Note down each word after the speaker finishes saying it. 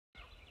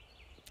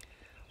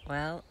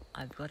Well,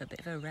 I've got a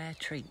bit of a rare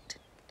treat.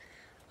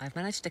 I've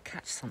managed to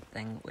catch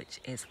something which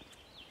is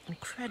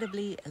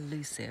incredibly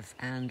elusive,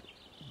 and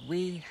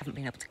we haven't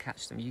been able to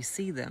catch them. You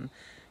see them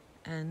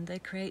and they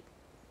create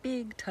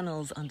big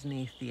tunnels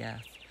underneath the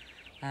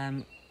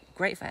earth.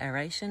 Great for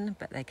aeration,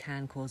 but they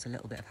can cause a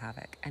little bit of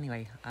havoc.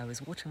 Anyway, I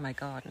was watering my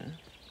garden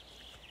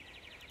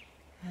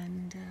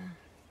and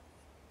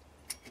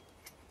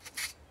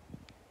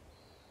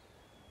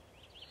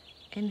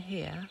in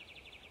here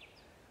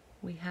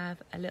we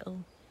have a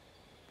little,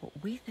 what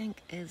we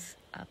think is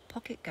a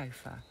pocket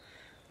gopher.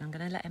 I'm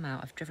going to let him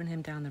out. I've driven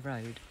him down the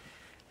road,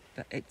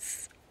 but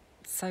it's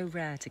so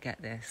rare to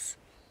get this.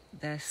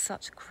 They're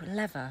such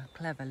clever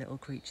little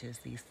creatures,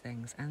 these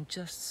things, and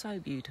just so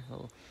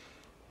beautiful.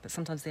 But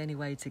sometimes the only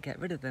way to get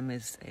rid of them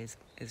is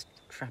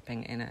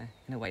trapping in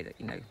a way that,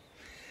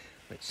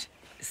 which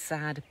is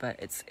sad, but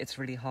it's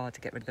really hard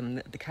to get rid of them.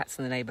 The cats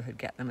in the neighbourhood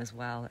get them as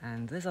well,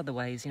 and there's other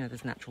ways,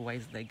 there's natural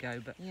ways that they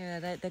go. But yeah,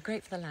 they're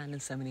great for the land in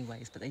so many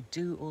ways, but they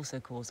do also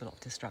cause a lot of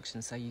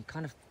destruction. So you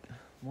kind of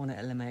want to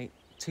eliminate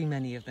too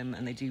many of them,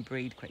 and they do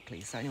breed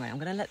quickly. So anyway, I'm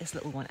going to let this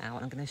little one out,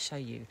 and I'm going to show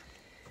you.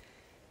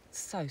 It's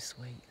so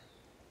sweet,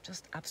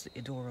 just absolutely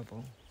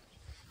adorable.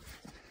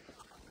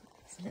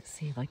 So let's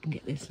see if I can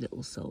get this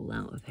little soul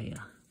out of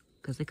here,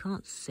 because they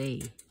can't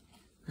see.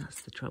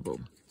 That's the trouble.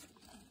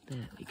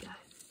 There we go.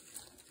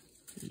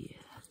 Yeah,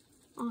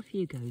 off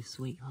you go,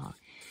 sweetheart.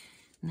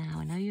 Now,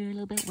 I know you're a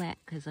little bit wet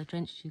because I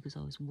drenched you because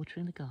I was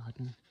watering the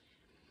garden,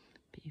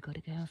 but you've got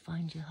to go and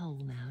find your hole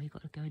now. You've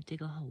got to go and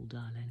dig a hole,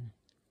 darling.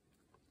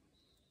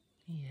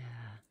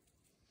 Yeah.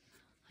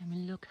 I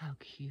mean, look how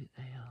cute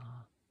they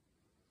are.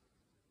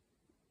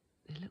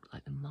 They look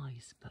like the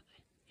mice, but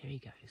here he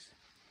goes.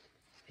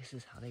 This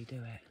is how they do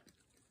it.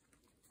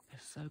 They're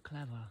so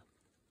clever.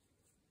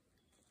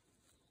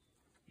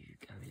 You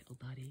go, little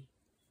buddy.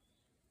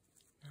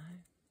 No?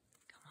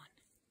 Come on.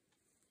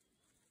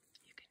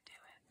 You can do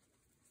it.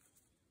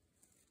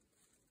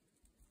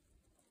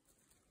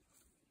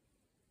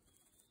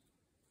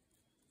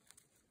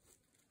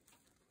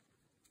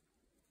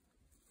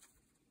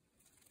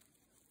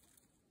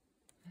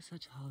 They're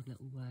such hard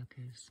little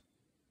workers.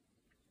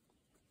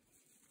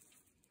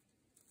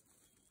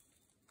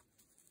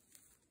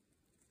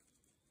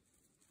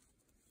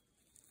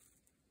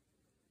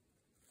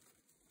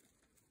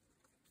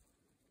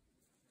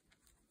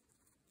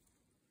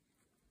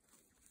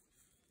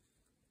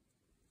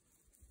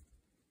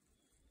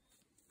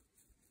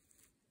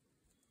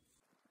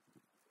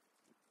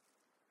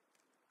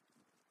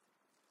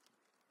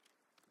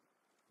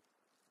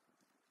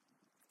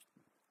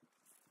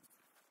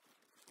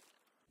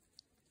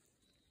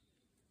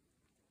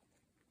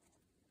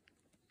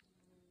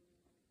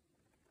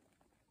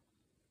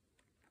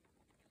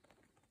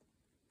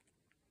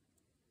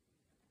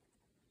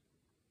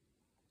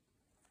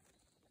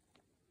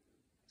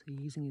 So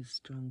using his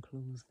strong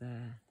claws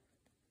there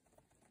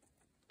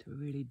to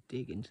really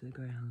dig into the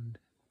ground.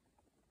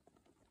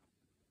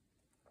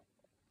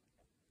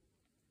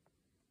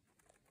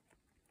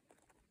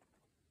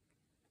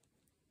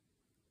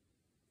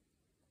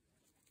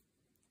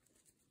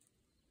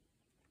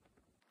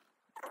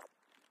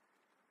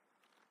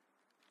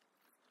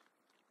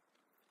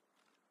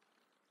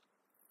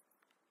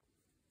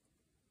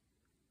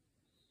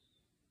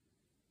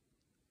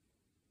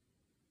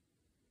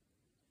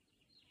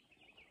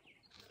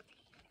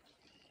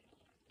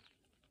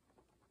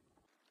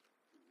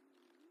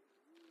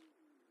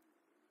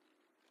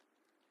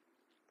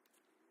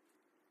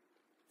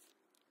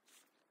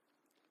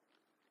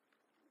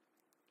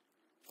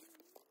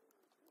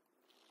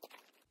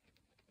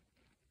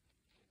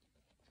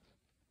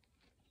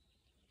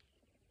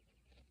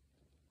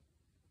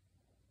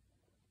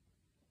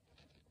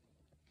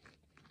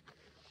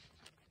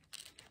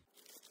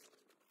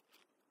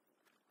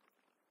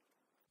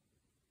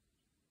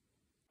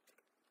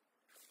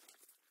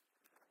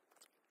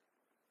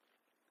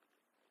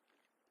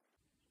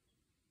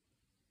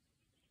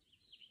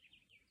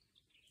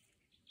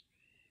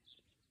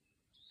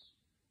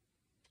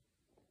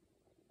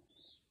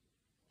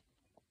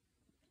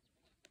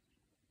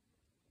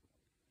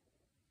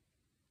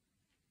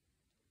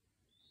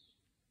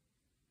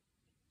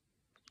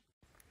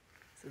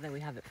 So there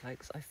we have it,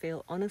 folks. I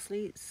feel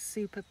honestly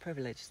super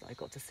privileged that I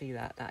got to see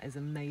that. That is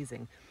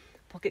amazing.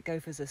 Pocket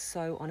gophers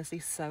are honestly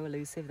so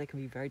elusive. They can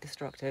be very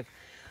destructive.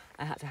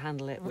 I had to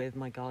handle it with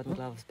my garden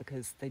gloves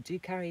because they do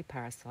carry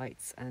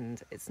parasites,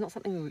 and it's not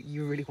something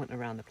you really want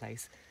around the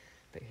place.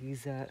 But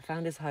he's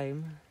found his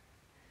home,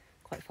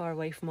 quite far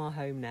away from our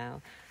home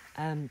now.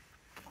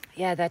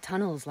 Yeah, they're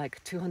tunnels,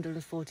 like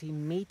 240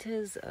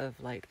 meters of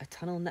like a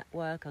tunnel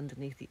network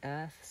underneath the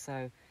earth.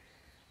 So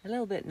a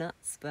little bit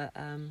nuts, but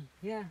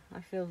yeah,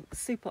 I feel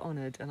super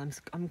honoured, and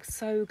I'm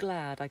so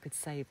glad I could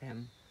save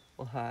him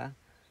or her,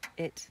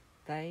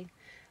 they,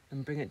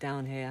 and bring it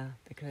down here,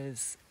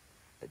 because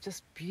they're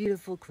just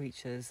beautiful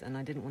creatures, and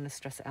I didn't want to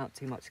stress it out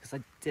too much because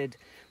I did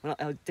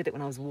it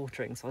when I was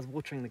watering. So I was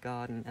watering the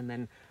garden, and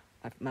then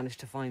I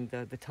managed to find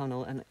the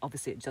tunnel, and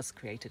obviously it just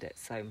created it.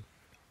 So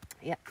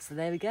yeah, so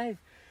there we go.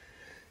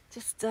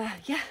 just,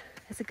 yeah,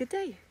 it's a good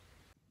day.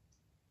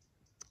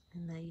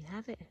 And there you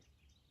have it.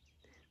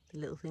 The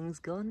little thing's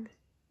gone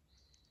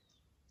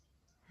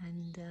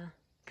and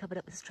covered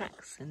up with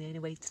tracks, and the only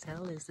way to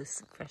tell is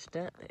this fresh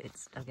dirt that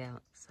it's dug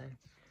out. So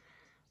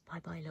bye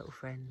bye, little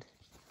friend.